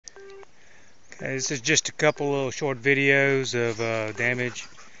This is just a couple little short videos of damage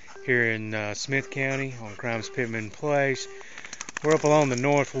here in Smith County on Grimes-Pittman Place. We're up along the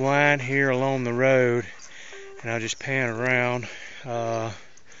north line here along the road, and I'll just pan around so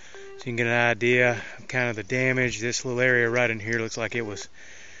you can get an idea of kind of the damage. This little area right in here looks like it was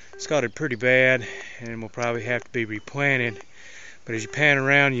scalded pretty bad and will probably have to be replanted. But as you pan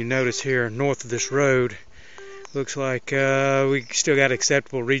around, you notice here north of this road, looks like we still got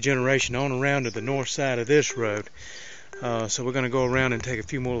acceptable regeneration on around to the north side of this road. So we're going to go around and take a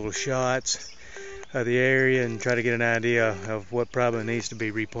few more little shots of the area and try to get an idea of what probably needs to be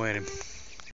replanted.